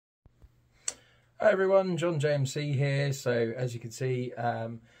Hi everyone, John JMC here. So as you can see,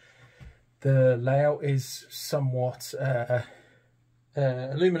 the layout is somewhat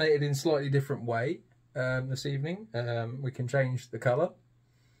illuminated in a slightly different way this evening. We can change the colour.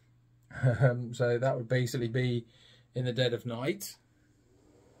 So that would basically be in the dead of night.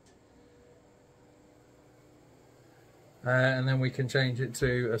 And then we can change it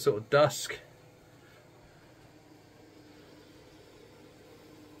to a sort of dusk.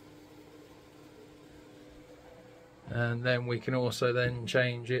 And then we can also then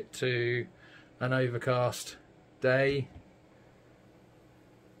change it to an overcast day.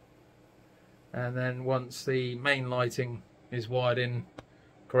 And then once the main lighting is wired in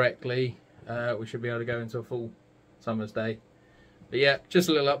correctly, we should be able to go into a full summer's day. But yeah, just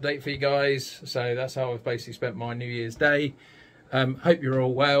a little update for you guys. So that's how I've basically spent my New Year's Day. Hope you're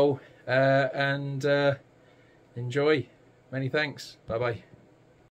all well and enjoy. Many thanks. Bye bye.